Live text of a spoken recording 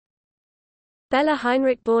Béla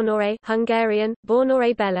Heinrich Bornore, Hungarian,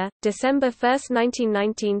 Bornore Béla, December 1,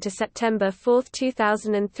 1919 to September 4,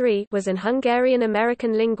 2003, was an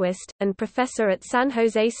Hungarian-American linguist, and professor at San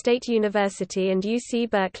Jose State University and UC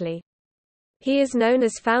Berkeley. He is known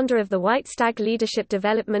as founder of the White Stag Leadership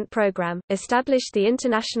Development Program, established the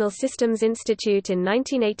International Systems Institute in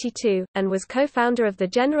 1982, and was co-founder of the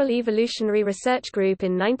General Evolutionary Research Group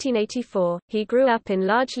in 1984. He grew up in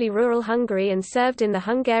largely rural Hungary and served in the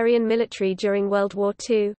Hungarian military during World War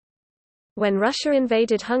II. When Russia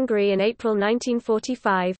invaded Hungary in April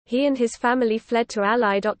 1945, he and his family fled to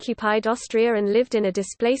Allied-occupied Austria and lived in a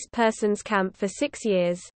displaced persons camp for 6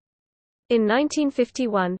 years. In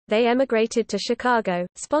 1951, they emigrated to Chicago,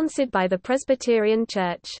 sponsored by the Presbyterian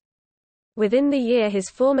Church. Within the year, his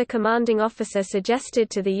former commanding officer suggested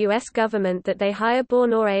to the U.S. government that they hire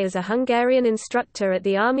Bornore as a Hungarian instructor at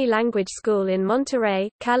the Army Language School in Monterey,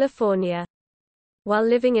 California. While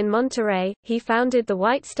living in Monterey, he founded the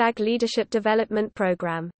White Stag Leadership Development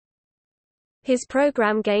Program. His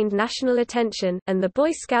program gained national attention, and the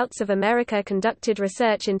Boy Scouts of America conducted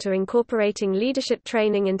research into incorporating leadership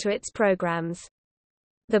training into its programs.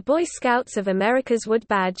 The Boy Scouts of America's Wood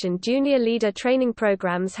Badge and Junior Leader training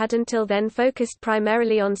programs had until then focused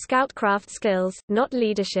primarily on scoutcraft skills, not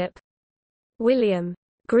leadership. William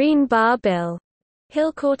 "Green Bar Bill"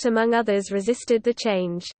 Hillcourt among others resisted the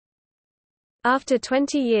change. After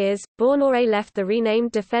 20 years, Bornore left the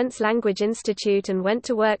renamed Defense Language Institute and went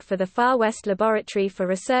to work for the Far West Laboratory for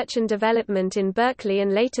Research and Development in Berkeley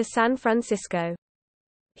and later San Francisco.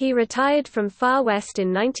 He retired from Far West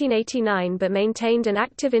in 1989 but maintained an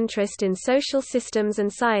active interest in social systems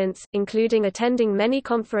and science, including attending many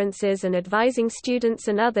conferences and advising students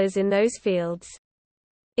and others in those fields.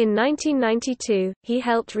 In 1992, he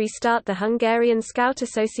helped restart the Hungarian Scout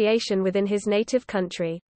Association within his native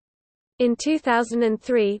country. In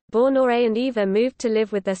 2003, Bornore and Eva moved to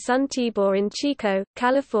live with their son Tibor in Chico,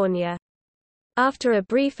 California. After a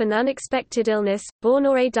brief and unexpected illness,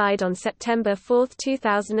 Bornore died on September 4,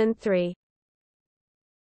 2003.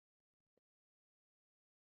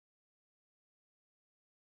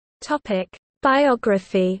 Topic: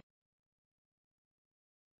 Biography.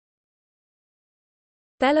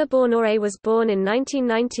 Béla Bornore was born in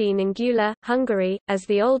 1919 in Gyula, Hungary, as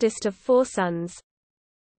the oldest of 4 sons.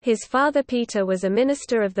 His father Peter was a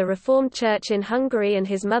minister of the Reformed Church in Hungary and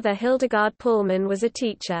his mother Hildegard Pullman was a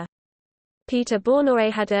teacher. Peter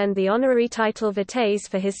Bornore had earned the honorary title Vitesse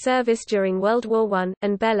for his service during World War I,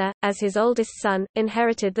 and Béla, as his oldest son,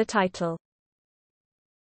 inherited the title.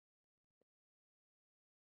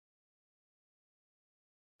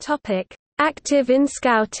 Active in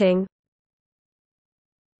Scouting.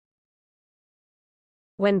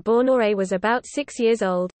 When Bornore was about 6 years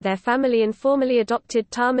old, their family informally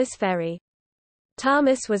adopted Thomas Ferry.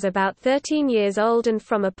 Thomas was about 13 years old and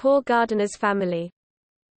from a poor gardener's family.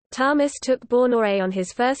 Thomas took Bornore on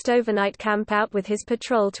his first overnight camp out with his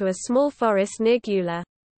patrol to a small forest near Gyula.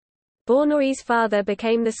 Bornore's father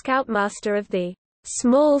became the scoutmaster of the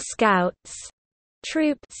Small Scouts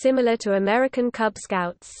troop, similar to American Cub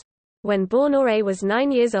Scouts. When Bornore was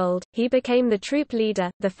 9 years old, he became the troop leader.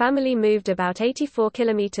 The family moved about 84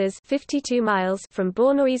 kilometers (52 miles) from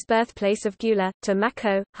Bornore's birthplace of Gyula to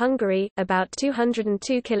Makó, Hungary, about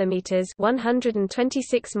 202 kilometers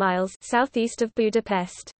 (126 miles) southeast of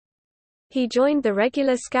Budapest. He joined the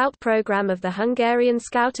regular scout program of the Hungarian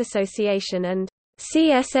Scout Association and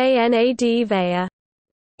CSANAD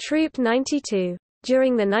Troop 92.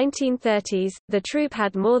 During the 1930s, the troop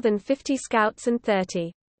had more than 50 scouts and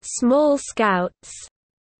 30 Small Scouts.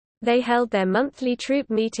 They held their monthly troop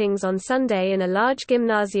meetings on Sunday in a large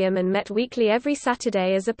gymnasium and met weekly every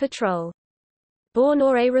Saturday as a patrol.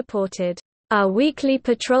 Bornore reported, "Our weekly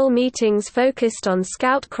patrol meetings focused on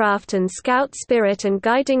scoutcraft and scout spirit and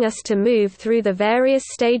guiding us to move through the various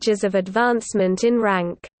stages of advancement in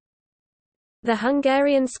rank." The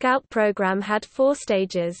Hungarian Scout program had 4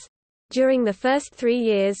 stages. During the first 3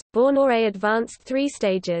 years, Bornore advanced 3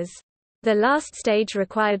 stages. The last stage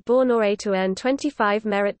required Bornore to earn 25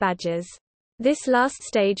 merit badges. This last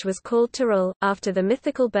stage was called Tyrol, after the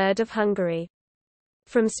mythical bird of Hungary.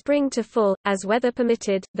 From spring to fall, as weather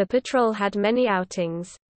permitted, the patrol had many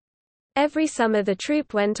outings. Every summer the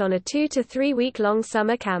troop went on a 2 to 3 week-long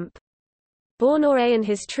summer camp. Bornore and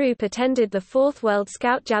his troop attended the 4th World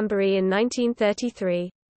Scout Jamboree in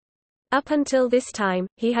 1933. Up until this time,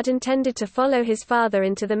 he had intended to follow his father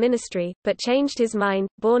into the ministry, but changed his mind.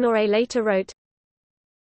 Bornore later wrote,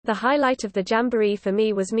 "The highlight of the jamboree for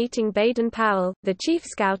me was meeting Baden Powell, the chief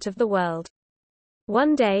scout of the world.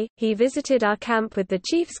 One day, he visited our camp with the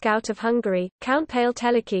chief scout of Hungary, Count Pál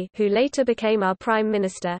Teleki, who later became our prime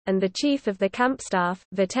minister, and the chief of the camp staff,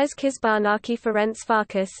 Vitez Kisbárnáki Ferenc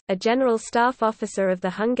Farkas, a general staff officer of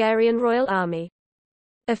the Hungarian Royal Army.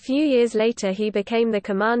 A few years later he became the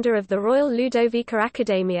commander of the Royal Ludovika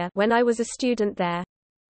Academia when I was a student there.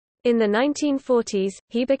 In the 1940s,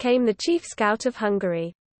 he became the chief scout of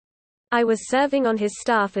Hungary. I was serving on his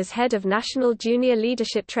staff as head of National Junior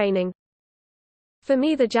Leadership Training. For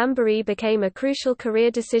me, the Jamboree became a crucial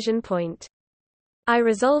career decision point. I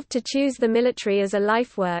resolved to choose the military as a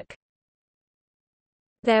life work.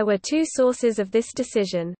 There were two sources of this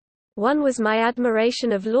decision. One was my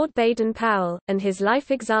admiration of Lord Baden-Powell, and his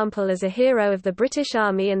life example as a hero of the British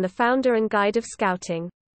Army and the founder and guide of Scouting.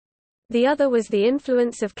 The other was the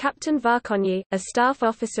influence of Captain Várkonyi, a staff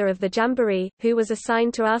officer of the Jamboree, who was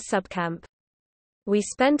assigned to our subcamp. We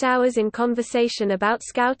spent hours in conversation about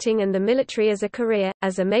Scouting and the military as a career,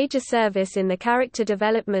 as a major service in the character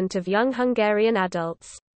development of young Hungarian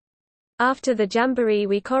adults. After the Jamboree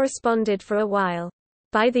we corresponded for a while.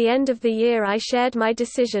 By the end of the year I shared my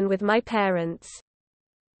decision with my parents.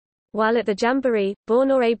 While at the Jamboree,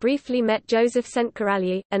 Bánáthy briefly met József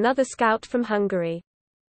Szentkarályi, another scout from Hungary.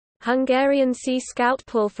 Hungarian Sea Scout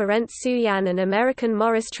Paul Ferenc Szúján and American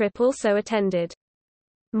Morris Tripp also attended.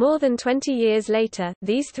 More than 20 years later,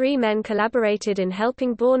 these three men collaborated in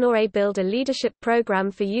helping Bánáthy build a leadership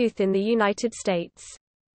program for youth in the United States.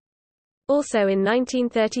 Also in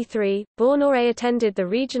 1933, Bánáthy attended the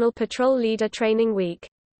Regional Patrol Leader Training Week.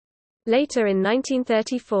 Later in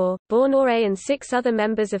 1934, Bánáthy and 6 other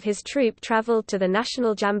members of his troop traveled to the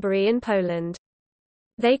National Jamboree in Poland.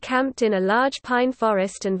 They camped in a large pine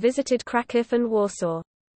forest and visited Kraków and Warsaw.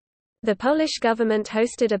 The Polish government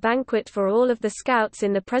hosted a banquet for all of the scouts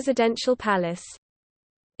in the presidential palace.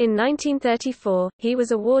 In 1934, he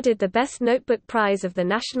was awarded the Best Notebook Prize of the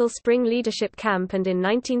National Spring Leadership Camp, and in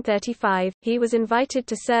 1935, he was invited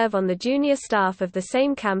to serve on the junior staff of the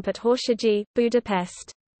same camp at Horshogyi,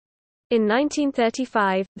 Budapest. In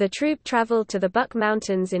 1935, the troop traveled to the Buk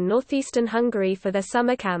Mountains in northeastern Hungary for their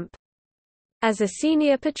summer camp. As a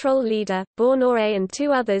senior patrol leader, Bánáthy and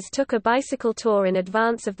 2 others took a bicycle tour in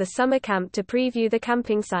advance of the summer camp to preview the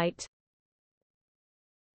camping site.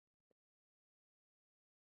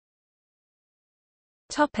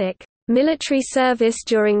 Military service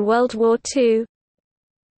during World War II.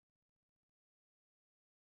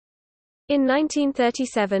 In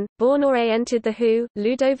 1937, Bánáthy entered the HU,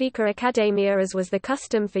 Ludovika Academia, as was the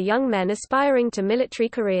custom for young men aspiring to military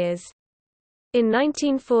careers. In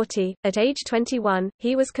 1940, at age 21,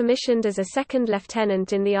 he was commissioned as a second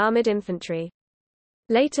lieutenant in the armoured infantry.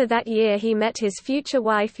 Later that year he met his future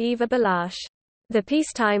wife Eva Béla H. The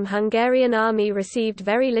peacetime Hungarian army received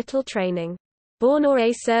very little training.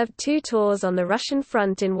 Bánáthy served 2 tours on the Russian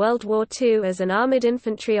front in World War II as an armoured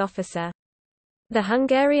infantry officer. The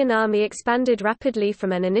Hungarian army expanded rapidly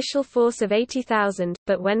from an initial force of 80,000,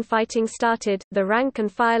 but when fighting started, the rank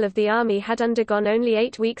and file of the army had undergone only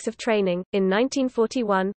 8 weeks of training. In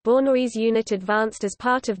 1941, Bánáthy's unit advanced as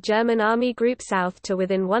part of German Army Group South to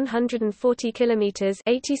within 140 kilometers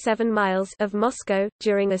 (87 miles) of Moscow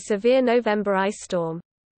during a severe November ice storm.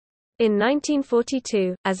 In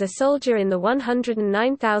 1942, as a soldier in the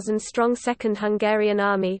 109,000-strong 2nd Hungarian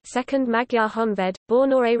Army, 2nd Magyar Honved,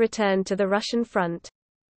 Bánáthy returned to the Russian front.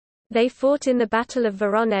 They fought in the Battle of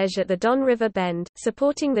Voronezh at the Don River bend,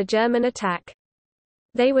 supporting the German attack.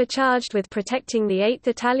 They were charged with protecting the 8th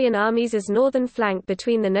Italian Army's northern flank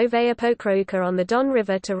between the Novaya Pokrovka on the Don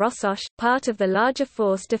River to Rossosh, part of the larger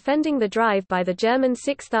force defending the drive by the German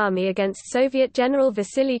 6th Army against Soviet General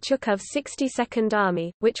Vasily Chukov's 62nd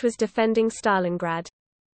Army, which was defending Stalingrad.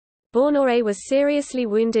 Bánáthy was seriously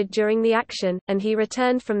wounded during the action, and he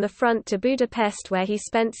returned from the front to Budapest, where he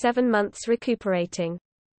spent 7 months recuperating.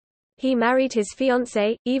 He married his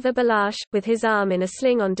fiancée, Eva Béla H, with his arm in a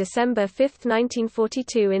sling on December 5,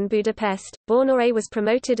 1942 in Budapest. Bánáthy was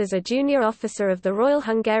promoted as a junior officer of the Royal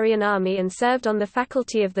Hungarian Army and served on the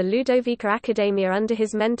faculty of the Ludovika Academia under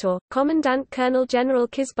his mentor, Commandant Colonel General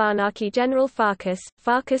Kisbárnáki General Farkas.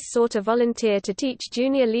 Farkas sought a volunteer to teach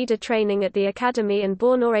junior leader training at the academy, and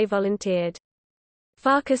Bánáthy volunteered.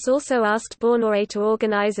 Farkas also asked Bánáthy to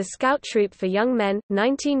organize a scout troop for young men,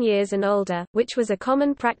 19 years and older, which was a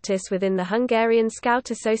common practice within the Hungarian Scout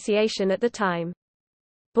Association at the time.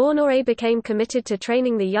 Bánáthy became committed to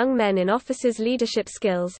training the young men in officers' leadership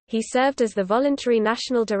skills. He served as the voluntary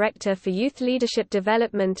national director for youth leadership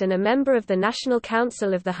development and a member of the National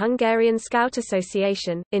Council of the Hungarian Scout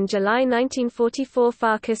Association. In July 1944,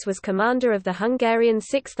 Farkas was commander of the Hungarian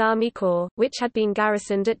 6th Army Corps, which had been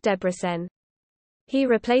garrisoned at Debrecen. He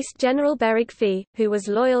replaced General Biography, who was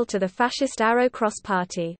loyal to the fascist Arrow Cross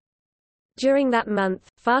Party. During that month,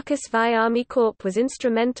 Farkas VI Army Corps was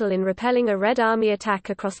instrumental in repelling a Red Army attack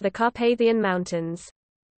across the Carpathian Mountains.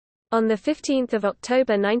 On 15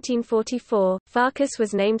 October 1944, Farkas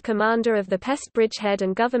was named commander of the Pest bridgehead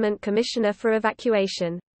and government commissioner for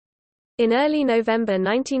evacuation. In early November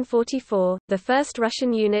 1944, the first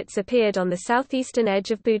Russian units appeared on the southeastern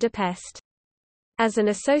edge of Budapest. As an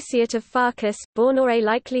associate of Farkas, Bánáthy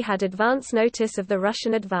likely had advance notice of the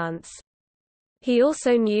Russian advance. He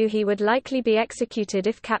also knew he would likely be executed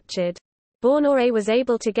if captured. Bánáthy was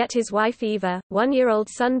able to get his wife Eva, 1-year-old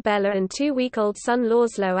son Béla and 2-week-old son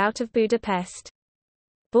László out of Budapest.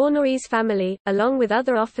 Bánáthy's family, along with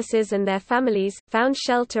other officers and their families, found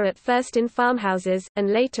shelter at first in farmhouses,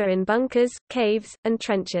 and later in bunkers, caves, and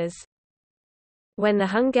trenches. When the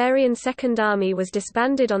Hungarian Second Army was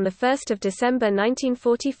disbanded on 1 December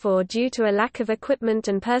 1944 due to a lack of equipment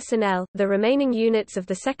and personnel, the remaining units of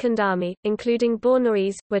the Second Army, including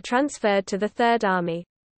Bánáthy's, were transferred to the Third Army.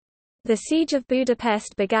 The siege of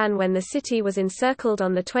Budapest began when the city was encircled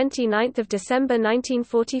on 29 December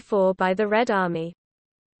 1944 by the Red Army.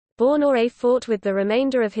 Bánáthy fought with the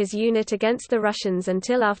remainder of his unit against the Russians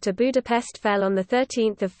until after Budapest fell on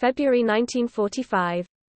 13 February 1945.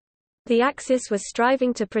 The Axis was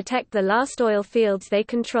striving to protect the last oil fields they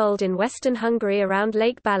controlled in western Hungary around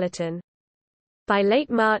Lake Balaton. By late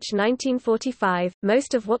March 1945,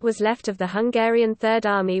 most of what was left of the Hungarian Third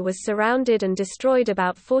Army was surrounded and destroyed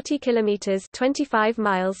about 40 kilometers (25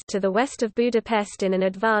 miles) to the west of Budapest in an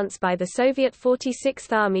advance by the Soviet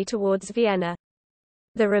 46th Army towards Vienna.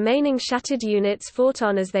 The remaining shattered units fought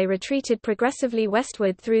on as they retreated progressively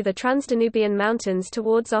westward through the Transdanubian Mountains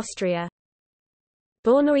towards Austria.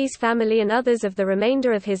 Bánáthy's family and others of the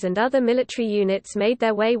remainder of his and other military units made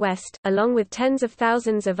their way west, along with tens of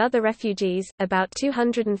thousands of other refugees, about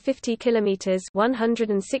 250 kilometers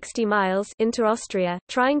 (160 miles) into Austria,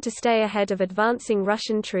 trying to stay ahead of advancing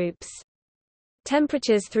Russian troops.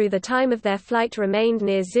 Temperatures through the time of their flight remained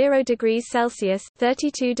near 0 degrees Celsius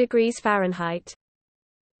 (32 degrees Fahrenheit).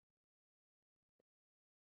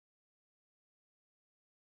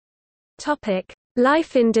 Topic: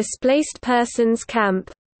 Life in displaced persons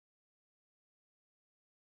camp.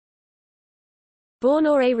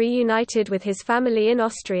 Bánáthy reunited with his family in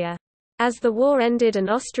Austria. As the war ended and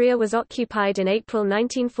Austria was occupied in April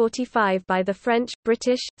 1945 by the French,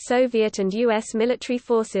 British, Soviet and U.S. military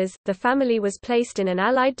forces, the family was placed in an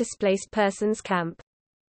Allied displaced persons camp.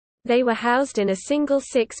 They were housed in a single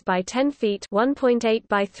 6 by 10 feet (1.8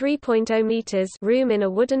 by 3.0 meters) room in a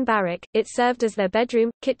wooden barrack. It served as their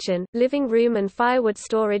bedroom, kitchen, living room and firewood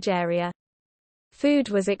storage area. Food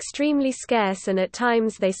was extremely scarce and at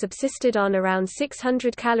times they subsisted on around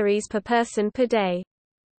 600 calories per person per day.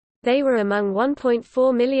 They were among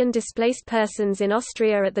 1.4 million displaced persons in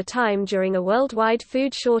Austria at the time during a worldwide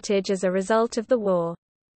food shortage as a result of the war.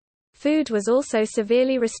 Food was also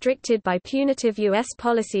severely restricted by punitive U.S.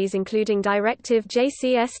 policies including Directive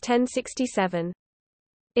JCS 1067.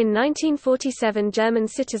 In 1947 German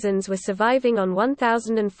citizens were surviving on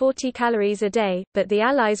 1,040 calories a day, but the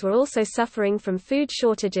Allies were also suffering from food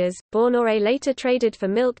shortages. Bánáthy later traded for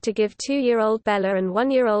milk to give 2-year-old Béla and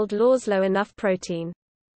 1-year-old László enough protein.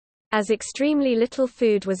 As extremely little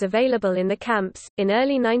food was available in the camps, in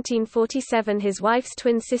early 1947 his wife's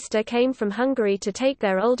twin sister came from Hungary to take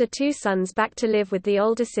their older 2 sons back to live with the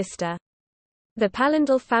older sister. The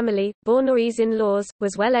Palindal family, Bánáthy's in-laws,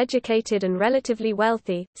 was well educated and relatively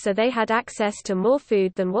wealthy, so they had access to more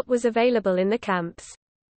food than what was available in the camps.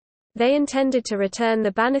 They intended to return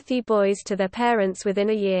the Bánáthy boys to their parents within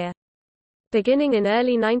a year. Beginning in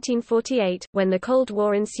early 1948, when the Cold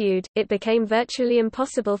War ensued, it became virtually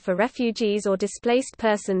impossible for refugees or displaced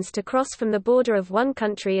persons to cross from the border of one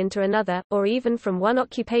country into another, or even from one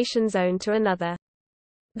occupation zone to another.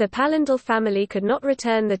 The Palindal family could not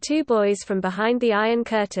return the 2 boys from behind the Iron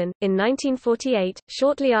Curtain. In 1948,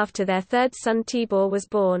 shortly after their third son Tibor was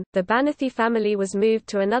born, the Bánáthy family was moved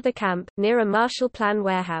to another camp, near a Marshall Plan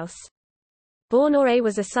warehouse. Bánáthy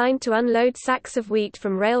was assigned to unload sacks of wheat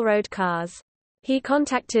from railroad cars. He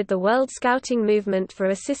contacted the World Scouting Movement for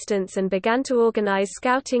assistance and began to organize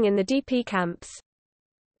scouting in the DP camps.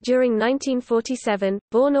 During 1947,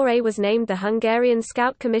 Bánáthy was named the Hungarian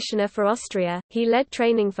Scout Commissioner for Austria. He led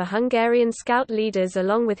training for Hungarian Scout leaders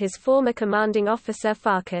along with his former commanding officer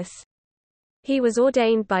Farkas. He was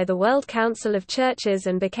ordained by the World Council of Churches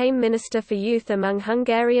and became Minister for Youth among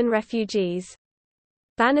Hungarian refugees.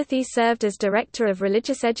 Bánáthy served as Director of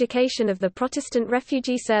Religious Education of the Protestant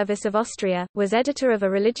Refugee Service of Austria, was editor of a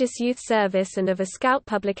religious youth service and of a Scout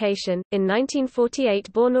publication. In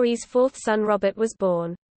 1948 Bánáthyy's fourth son Robert was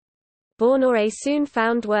born. Bánáthy soon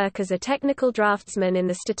found work as a technical draftsman in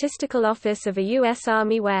the statistical office of a U.S.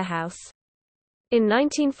 Army warehouse. In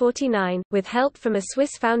 1949, with help from a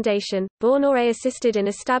Swiss foundation, Bánáthy assisted in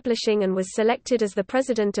establishing and was selected as the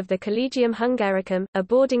president of the Collegium Hungaricum, a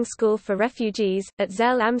boarding school for refugees, at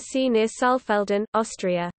Zell am See near Saalfelden,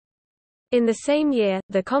 Austria. In the same year,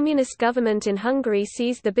 the communist government in Hungary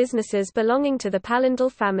seized the businesses belonging to the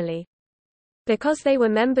Palindel family. Because they were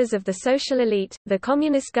members of the social elite, the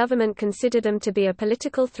communist government considered them to be a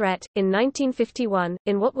political threat. In 1951,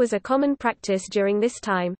 in what was a common practice during this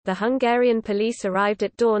time, the Hungarian police arrived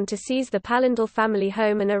at dawn to seize the Palindel family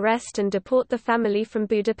home and arrest and deport the family from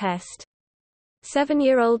Budapest.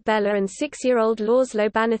 7-year-old Béla and 6-year-old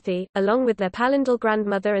László Bánáthy, along with their Palindel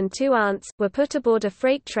grandmother and 2 aunts, were put aboard a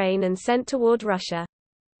freight train and sent toward Russia.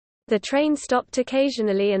 The train stopped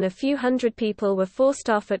occasionally and a few hundred people were forced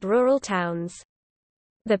off at rural towns.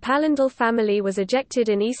 The Palindel family was ejected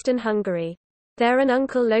in eastern Hungary. There an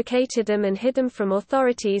uncle located them and hid them from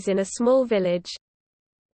authorities in a small village.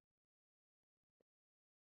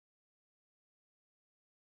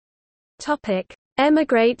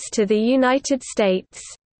 Emigrates to the United States.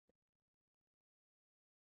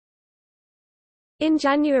 In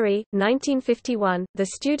January, 1951, the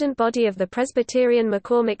student body of the Presbyterian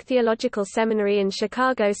McCormick Theological Seminary in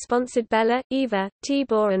Chicago sponsored Béla, Eva,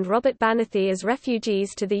 Tibor and Robert Bánáthy as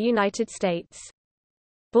refugees to the United States.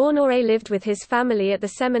 Bánáthy lived with his family at the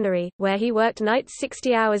seminary, where he worked nights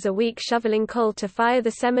 60 hours a week shoveling coal to fire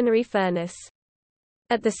the seminary furnace.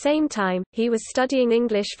 At the same time, he was studying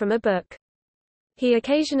English from a book. He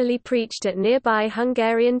occasionally preached at nearby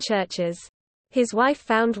Hungarian churches. His wife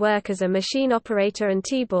found work as a machine operator and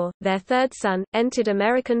Tibor, their third son, entered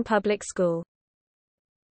American public school.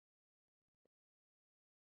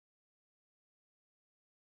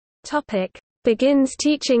 Begins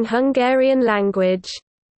teaching Hungarian language.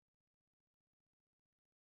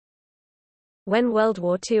 When World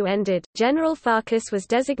War II ended, General Farkas was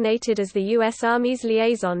designated as the U.S. Army's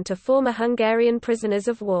liaison to former Hungarian prisoners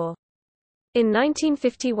of war. In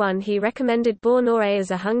 1951 he recommended Bánáthy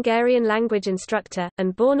as a Hungarian language instructor,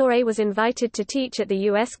 and Bánáthy was invited to teach at the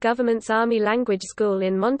U.S. government's Army Language School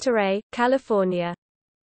in Monterey, California.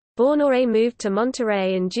 Bánáthy moved to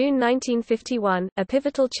Monterey in June 1951, a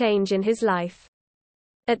pivotal change in his life.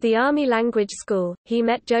 At the Army Language School, he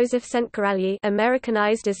met Joseph Szentkarályi,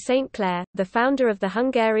 Americanized as St. Clair, the founder of the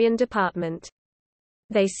Hungarian department.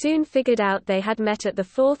 They soon figured out they had met at the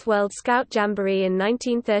Fourth World Scout Jamboree in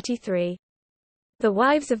 1933. The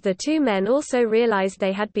wives of the two men also realized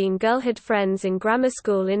they had been girlhood friends in grammar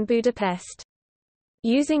school in Budapest.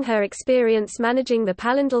 Using her experience managing the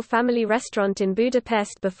Palindel family restaurant in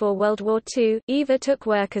Budapest before World War II, Eva took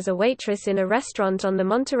work as a waitress in a restaurant on the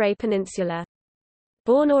Monterey Peninsula.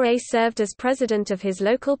 Bánáthy served as president of his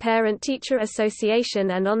local parent-teacher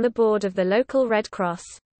association and on the board of the local Red Cross.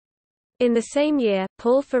 In the same year,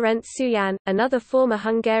 Paul Ferenc Sujan, another former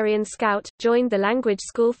Hungarian scout, joined the language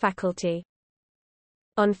school faculty.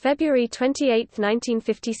 On February 28,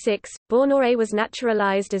 1956, Bánáthy was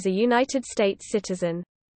naturalized as a United States citizen.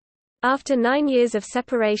 After 9 years of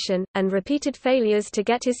separation, and repeated failures to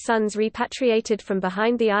get his sons repatriated from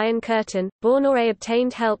behind the Iron Curtain, Bánáthy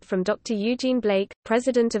obtained help from Dr. Eugene Blake,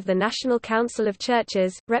 president of the National Council of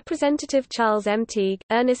Churches, Representative Charles M. Teague,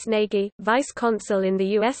 Ernest Nagy, vice consul in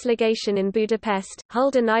the U.S. legation in Budapest,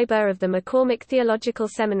 Hulda Niebuhr of the McCormick Theological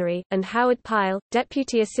Seminary, and Howard Pyle,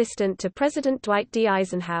 deputy assistant to President Dwight D.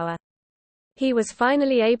 Eisenhower. He was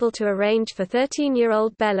finally able to arrange for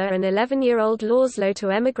 13-year-old Béla and 11-year-old László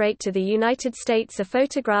to emigrate to the United States. A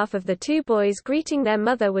photograph of the two boys greeting their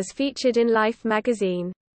mother was featured in Life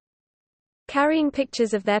magazine. Carrying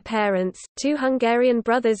pictures of their parents, two Hungarian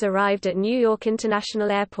brothers arrived at New York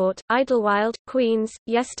International Airport, Idlewild, Queens,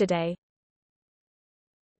 yesterday.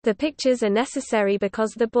 The pictures are necessary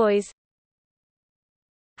because the boys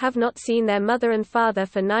have not seen their mother and father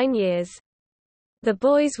for 9 years. The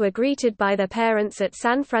boys were greeted by their parents at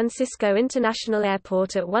San Francisco International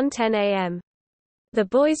Airport at 1:10 a.m. The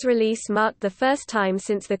boys' release marked the first time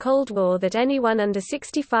since the Cold War that anyone under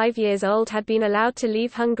 65 years old had been allowed to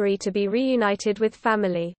leave Hungary to be reunited with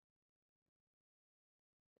family.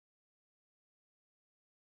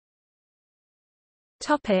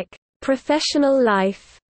 Professional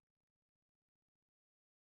life.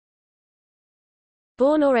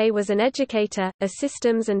 Bánáthy was an educator, a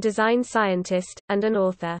systems and design scientist, and an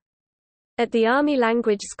author. At the Army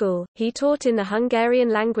Language School, he taught in the Hungarian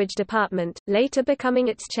language department, later becoming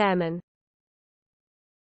its chairman.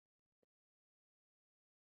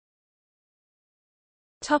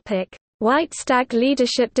 White Stag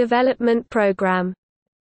Leadership Development Program.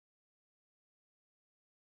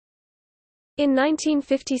 In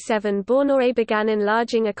 1957, Bánáthy began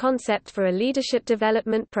enlarging a concept for a leadership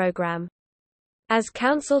development program. As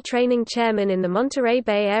council training chairman in the Monterey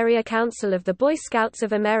Bay Area Council of the Boy Scouts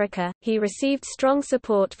of America, he received strong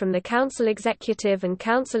support from the Council Executive and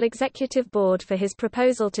Council Executive Board for his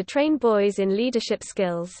proposal to train boys in leadership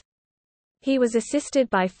skills. He was assisted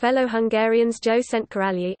by fellow Hungarians Joe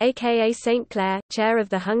Szentkarályi, aka St. Clair, chair of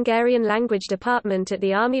the Hungarian language department at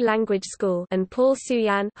the Army Language School, and Paul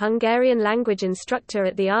Sujan, Hungarian language instructor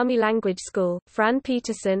at the Army Language School, Fran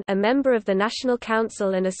Peterson, a member of the National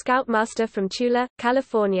Council and a scoutmaster from Tula,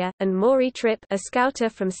 California, and Maury Tripp, a scouter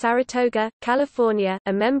from Saratoga, California,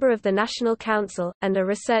 a member of the National Council, and a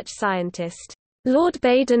research scientist. Lord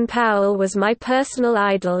Baden-Powell was my personal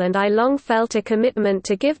idol and I long felt a commitment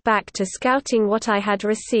to give back to Scouting what I had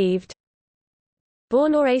received.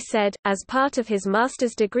 Bánáthy said, as part of his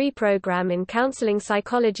master's degree program in counseling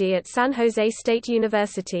psychology at San Jose State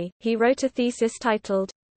University, he wrote a thesis titled,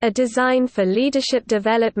 A Design for Leadership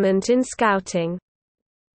Development in Scouting.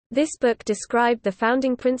 This book described the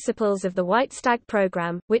founding principles of the White Stag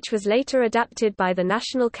program, which was later adapted by the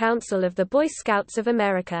National Council of the Boy Scouts of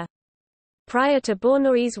America. Prior to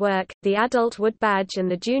Bánáthy's work, the Adult Wood Badge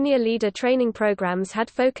and the Junior Leader training programs had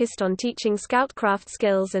focused on teaching Scoutcraft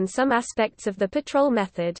skills and some aspects of the patrol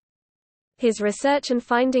method. His research and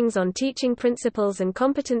findings on teaching principles and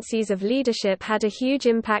competencies of leadership had a huge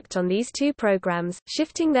impact on these two programs,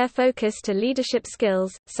 shifting their focus to leadership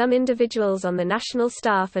skills. Some individuals on the national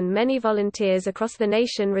staff and many volunteers across the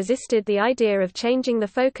nation resisted the idea of changing the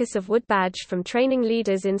focus of Wood Badge from training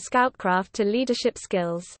leaders in Scoutcraft to leadership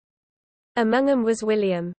skills. Among them was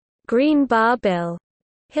William Green Bar Bill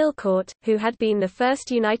Hillcourt, who had been the first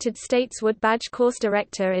United States Wood Badge course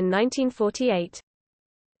director in 1948.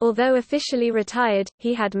 Although officially retired,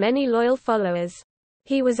 he had many loyal followers.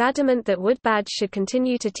 He was adamant that Wood Badge should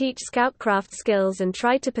continue to teach Scoutcraft skills and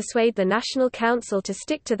tried to persuade the National Council to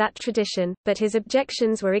stick to that tradition, but his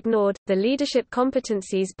objections were ignored. The leadership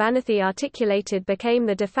competencies Bánáthy articulated became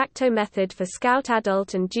the de facto method for Scout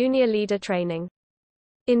adult and junior leader training.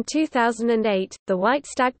 In 2008, the White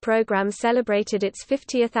Stag program celebrated its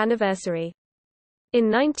 50th anniversary.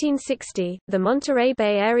 In 1960, the Monterey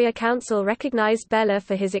Bay Area Council recognized Béla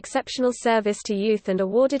for his exceptional service to youth and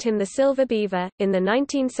awarded him the Silver Beaver. In the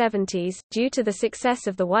 1970s, due to the success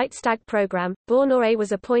of the White Stag program, Bánáthy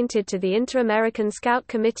was appointed to the Inter-American Scout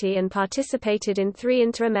Committee and participated in 3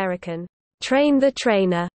 Inter-American Train the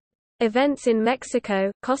Trainer events in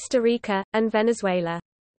Mexico, Costa Rica, and Venezuela.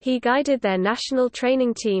 He guided their national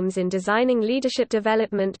training teams in designing leadership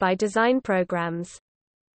development by design programs.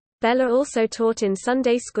 Béla also taught in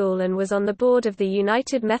Sunday school and was on the board of the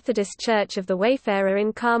United Methodist Church of the Wayfarer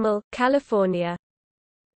in Carmel, California.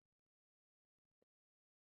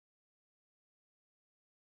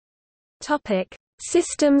 Topic: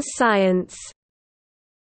 Systems science.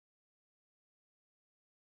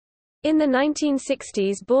 In the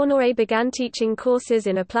 1960s, Bánáthy began teaching courses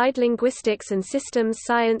in applied linguistics and systems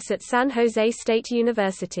science at San Jose State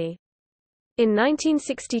University. In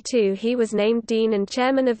 1962 he was named Dean and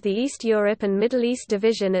Chairman of the East Europe and Middle East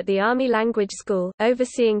Division at the Army Language School,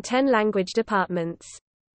 overseeing 10 language departments.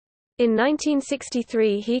 In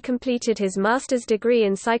 1963 he completed his master's degree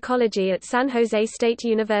in psychology at San Jose State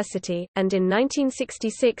University, and in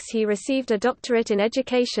 1966 he received a doctorate in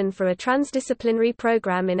education for a transdisciplinary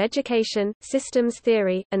program in education, systems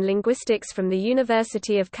theory, and linguistics from the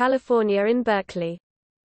University of California in Berkeley.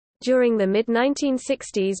 During the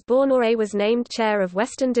mid-1960s, Bánáthy was named chair of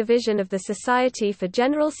Western Division of the Society for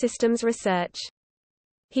General Systems Research.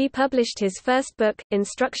 He published his first book,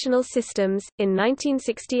 Instructional Systems, in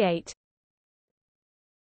 1968.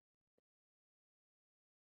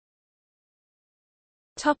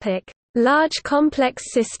 Topic: Large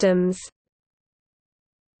complex systems.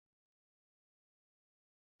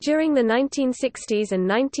 During the 1960s and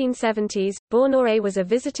 1970s, Bánáthy was a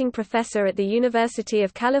visiting professor at the University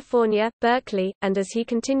of California, Berkeley, and as he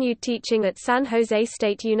continued teaching at San Jose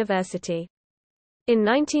State University. In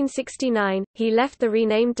 1969, he left the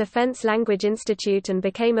renamed Defense Language Institute and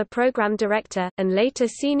became a program director, and later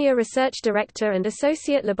senior research director and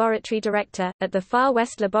associate laboratory director, at the Far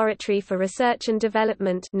West Laboratory for Research and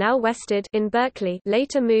Development, now Wested, in Berkeley,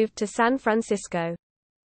 later moved to San Francisco.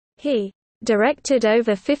 He directed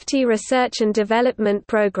over 50 research and development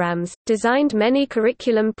programs, designed many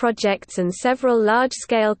curriculum projects and several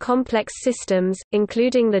large-scale complex systems,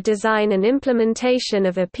 including the design and implementation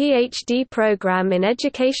of a PhD program in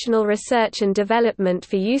educational research and development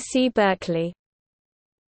for UC Berkeley.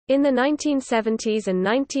 In the 1970s and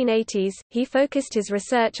 1980s, he focused his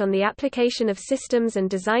research on the application of systems and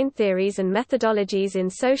design theories and methodologies in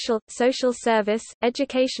social service,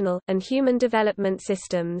 educational, and human development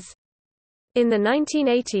systems. In the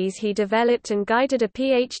 1980s he developed and guided a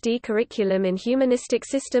PhD curriculum in humanistic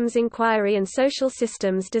systems inquiry and social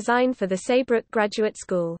systems design for the Saybrook Graduate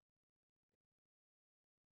School.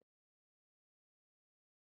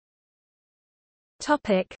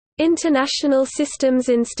 International Systems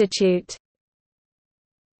Institute.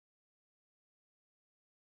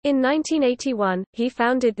 In 1981, he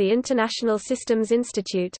founded the International Systems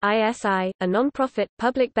Institute (ISI), a non-profit,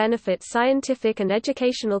 public-benefit scientific and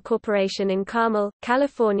educational corporation in Carmel,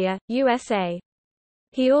 California, USA.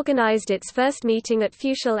 He organized its first meeting at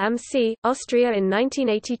Fuschel am See, Austria in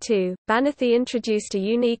 1982. Bánáthy introduced a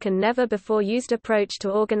unique and never-before-used approach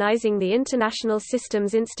to organizing the International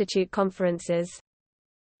Systems Institute conferences.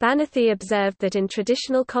 Bánáthy observed that in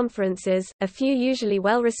traditional conferences, a few usually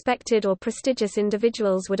well-respected or prestigious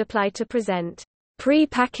individuals would apply to present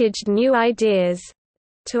pre-packaged new ideas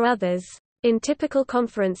to others. In typical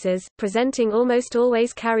conferences, presenting almost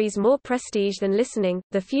always carries more prestige than listening.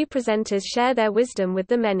 The few presenters share their wisdom with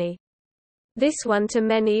the many. This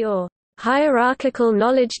one-to-many or hierarchical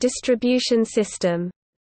knowledge distribution system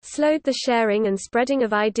slowed the sharing and spreading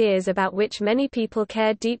of ideas about which many people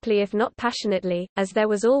cared deeply if not passionately, as there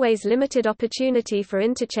was always limited opportunity for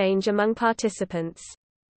interchange among participants.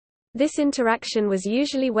 This interaction was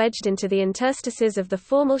usually wedged into the interstices of the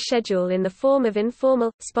formal schedule in the form of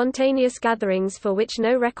informal, spontaneous gatherings for which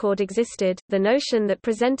no record existed. The notion that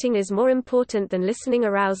presenting is more important than listening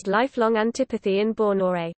aroused lifelong antipathy in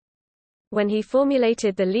Bánáthy. When he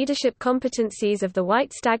formulated the leadership competencies of the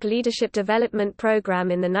White Stag Leadership Development Program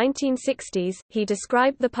in the 1960s, he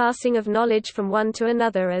described the passing of knowledge from one to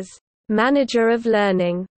another as manager of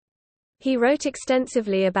learning. He wrote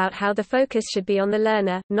extensively about how the focus should be on the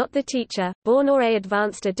learner, not the teacher. Bánáthy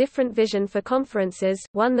advanced a different vision for conferences,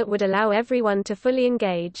 one that would allow everyone to fully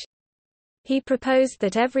engage. He proposed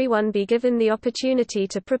that everyone be given the opportunity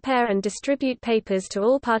to prepare and distribute papers to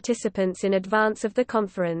all participants in advance of the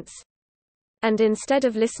conference. And instead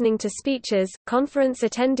of listening to speeches, conference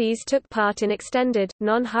attendees took part in extended,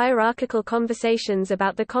 non-hierarchical conversations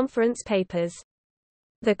about the conference papers.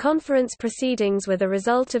 The conference proceedings were the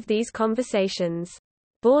result of these conversations.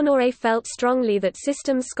 Bánáthy felt strongly that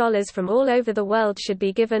systems scholars from all over the world should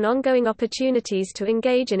be given ongoing opportunities to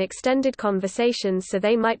engage in extended conversations so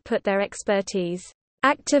they might put their expertise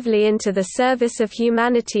actively into the service of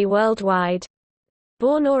humanity worldwide.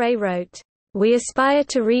 Bánáthy wrote, "We aspire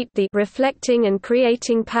to reap the reflecting and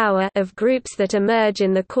creating power of groups that emerge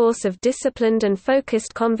in the course of disciplined and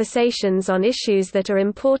focused conversations on issues that are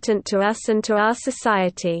important to us and to our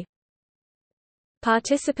society."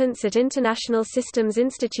 Participants at International Systems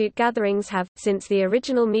Institute gatherings have, since the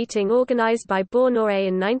original meeting organized by Bánáthy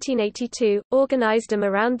in 1982, organized them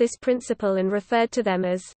around this principle and referred to them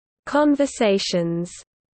as conversations.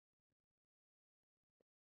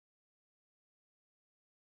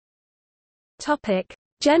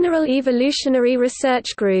 General Evolutionary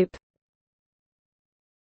Research Group.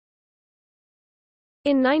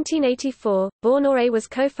 In 1984, Bánáthy was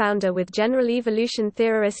co-founder with general evolution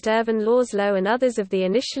theorist Ervin Lawslow and others of the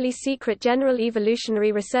initially secret General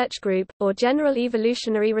Evolutionary Research Group, or General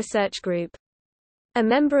Evolutionary Research Group. A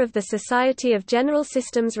member of the Society of General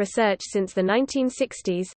Systems Research since the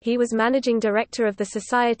 1960s, he was managing director of the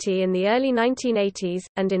society in the early 1980s,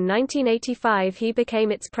 and in 1985 he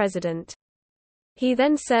became its president. He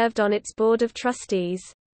then served on its board of trustees.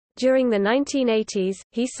 During the 1980s,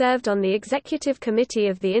 he served on the executive committee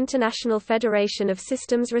of the International Federation of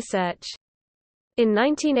Systems Research. In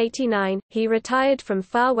 1989, he retired from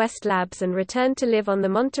Far West Labs and returned to live on the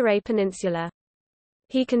Monterey Peninsula.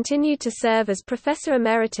 He continued to serve as professor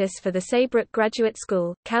emeritus for the Saybrook Graduate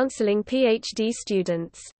School, counseling PhD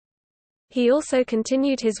students. He also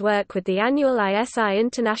continued his work with the annual ISI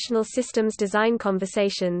International Systems Design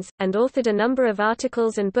Conversations, and authored a number of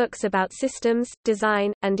articles and books about systems,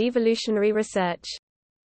 design, and evolutionary research.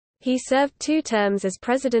 He served 2 terms as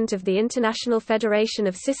president of the International Federation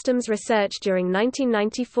of Systems Research during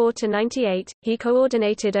 1994–98. He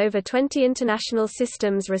coordinated over 20 international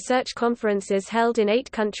systems research conferences held in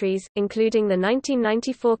 8 countries, including the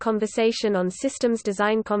 1994 Conversation on Systems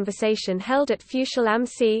Design Conversation held at Fuschel am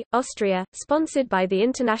See, Austria, sponsored by the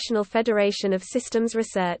International Federation of Systems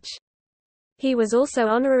Research. He was also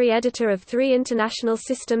honorary editor of 3 international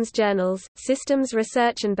systems journals, Systems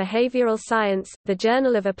Research and Behavioral Science, the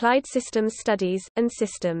Journal of Applied Systems Studies, and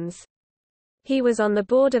Systems. He was on the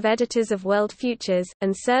board of editors of World Futures,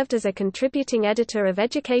 and served as a contributing editor of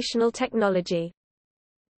Educational Technology.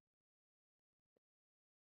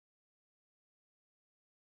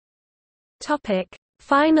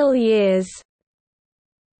 Final years.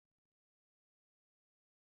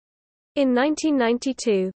 In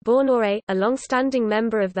 1992, Bánáthy, a long-standing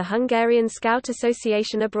member of the Hungarian Scout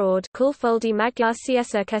Association abroad, Külföldi Magyar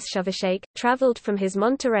Szerzetesek, traveled from his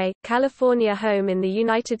Monterey, California home in the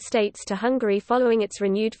United States to Hungary following its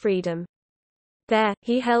renewed freedom. There,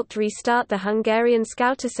 he helped restart the Hungarian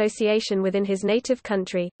Scout Association within his native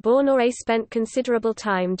country. Bánáthy spent considerable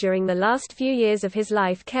time during the last few years of his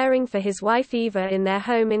life caring for his wife Eva in their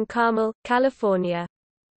home in Carmel, California.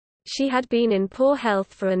 She had been in poor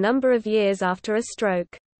health for a number of years after a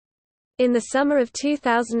stroke. In the summer of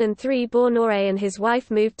 2003, Bánáthy and his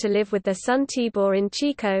wife moved to live with their son Tibor in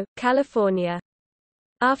Chico, California.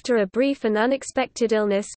 After a brief and unexpected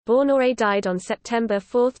illness, Bánáthy died on September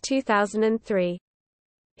 4, 2003.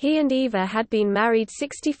 He and Eva had been married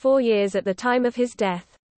 64 years at the time of his death.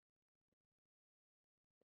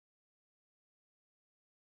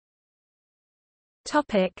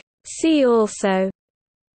 See also: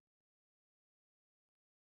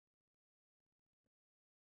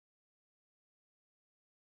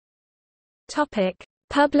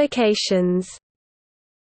 Publications.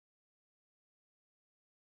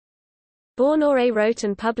 Bánáthy wrote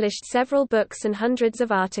and published several books and hundreds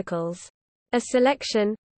of articles. A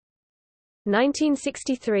selection: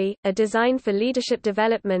 1963, A Design for Leadership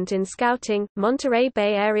Development in Scouting, Monterey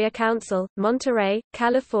Bay Area Council, Monterey,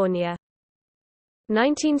 California.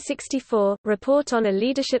 1964, Report on a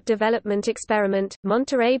Leadership Development Experiment,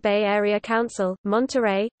 Monterey Bay Area Council,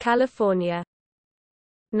 Monterey, California.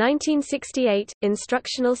 1968,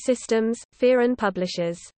 Instructional Systems, Fearon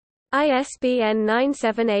Publishers. ISBN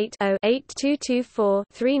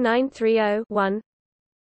 978-0-8224-3930-1.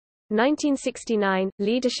 1969,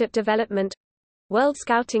 Leadership Development World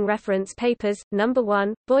Scouting Reference Papers, No.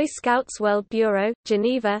 1, Boy Scouts World Bureau,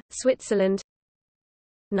 Geneva, Switzerland.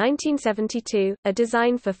 1972, A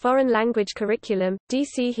Design for Foreign Language Curriculum,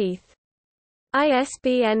 D.C. Heath.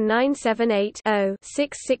 ISBN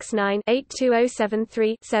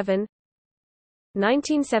 978-0-669-82073-7.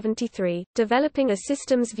 1973, Developing a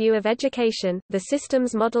Systems View of Education, The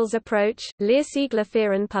Systems Models Approach, Lehrsiegler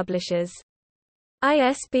Fearon Publishers.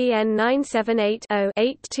 ISBN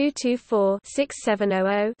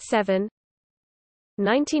 978-0-8224-6700-7.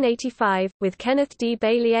 1985, with Kenneth D.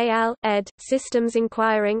 Bailey et al., ed., Systems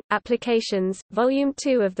Inquiring, Applications, Volume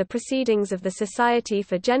 2 of the Proceedings of the Society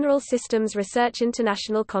for General Systems Research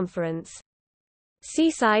International Conference.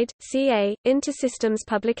 Seaside, CA, Intersystems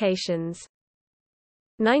Publications.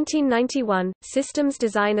 1991, Systems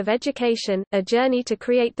Design of Education, A Journey to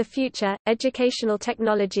Create the Future, Educational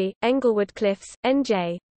Technology, Englewood Cliffs,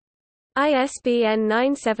 N.J. ISBN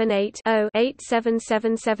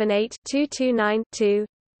 978-0-87778-229-2.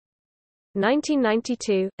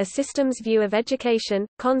 1992, A Systems View of Education,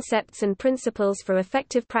 Concepts and Principles for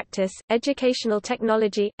Effective Practice, Educational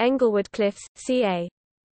Technology, Englewood Cliffs, CA.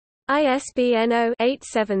 ISBN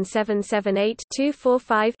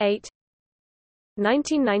 0-87778-245-8.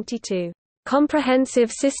 1992,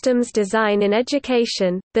 Comprehensive Systems Design in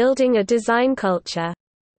Education, Building a Design Culture.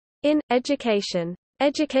 In Education.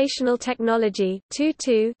 Educational Technology,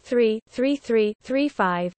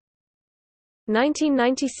 22-3-33-35.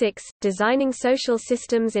 1996, Designing Social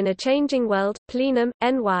Systems in a Changing World, Plenum,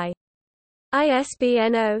 NY.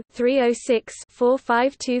 ISBN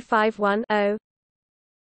 0-306-45251-0.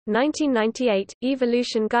 1998,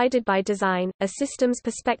 Evolution Guided by Design, A Systems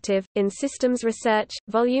Perspective, in Systems Research,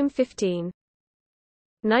 Volume 15.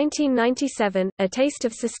 1997, A Taste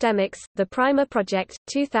of Systemics, The Primer Project,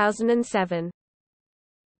 2007.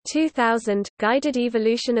 2000, Guided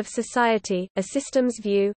Evolution of Society, A Systems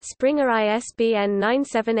View, Springer ISBN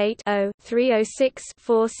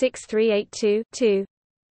 978-0-306-46382-2.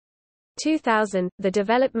 2000, The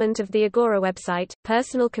Development of the Agora website,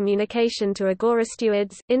 Personal Communication to Agora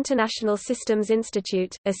Stewards, International Systems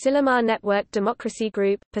Institute, Asilomar Network Democracy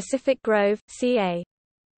Group, Pacific Grove, CA.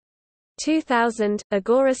 2000,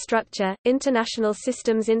 Agora Structure, International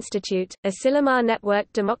Systems Institute, Asilomar Network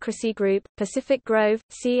Democracy Group, Pacific Grove,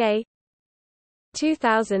 CA.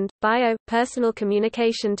 2000, Bio, Personal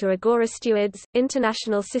Communication to Agora Stewards,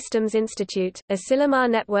 International Systems Institute, Asilomar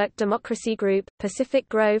Network Democracy Group, Pacific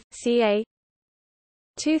Grove, CA.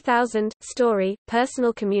 2000, Story,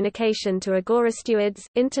 Personal Communication to Agora Stewards,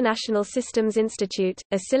 International Systems Institute,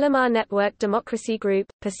 Asilomar Network Democracy Group,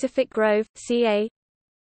 Pacific Grove, CA.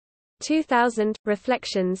 2000,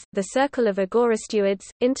 Reflections, The Circle of Agora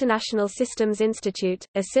Stewards, International Systems Institute,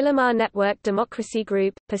 Asilomar Network Democracy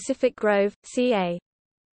Group, Pacific Grove, CA.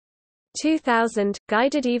 2000,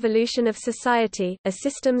 Guided Evolution of Society, A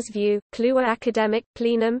Systems View, Kluwer Academic,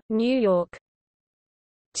 Plenum, New York.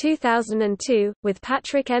 2002, with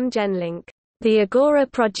Patrick M. Genlink, The Agora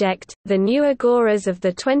Project, The New Agoras of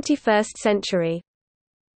the 21st Century.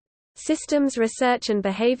 Systems Research and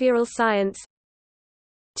Behavioral Science.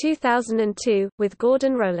 2002, with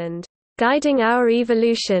Gordon Rowland, Guiding Our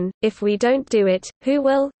Evolution, If We Don't Do It, Who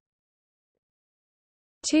Will?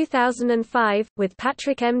 2005, with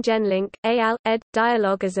Patrick M. Genlink, al. ed.,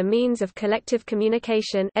 Dialogue as a Means of Collective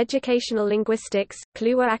Communication, Educational Linguistics,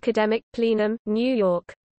 Kluwer Academic, Plenum, New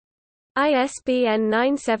York. ISBN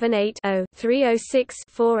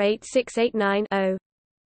 978-0-306-48689-0.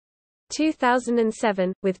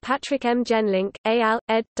 2007, with Patrick M. Genlink, al.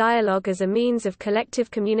 ed., Dialogue as a Means of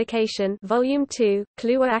Collective Communication, Volume 2,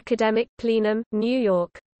 Kluwer Academic, Plenum, New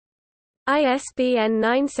York. ISBN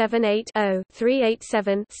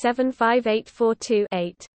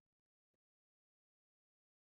 978-0-387-75842-8.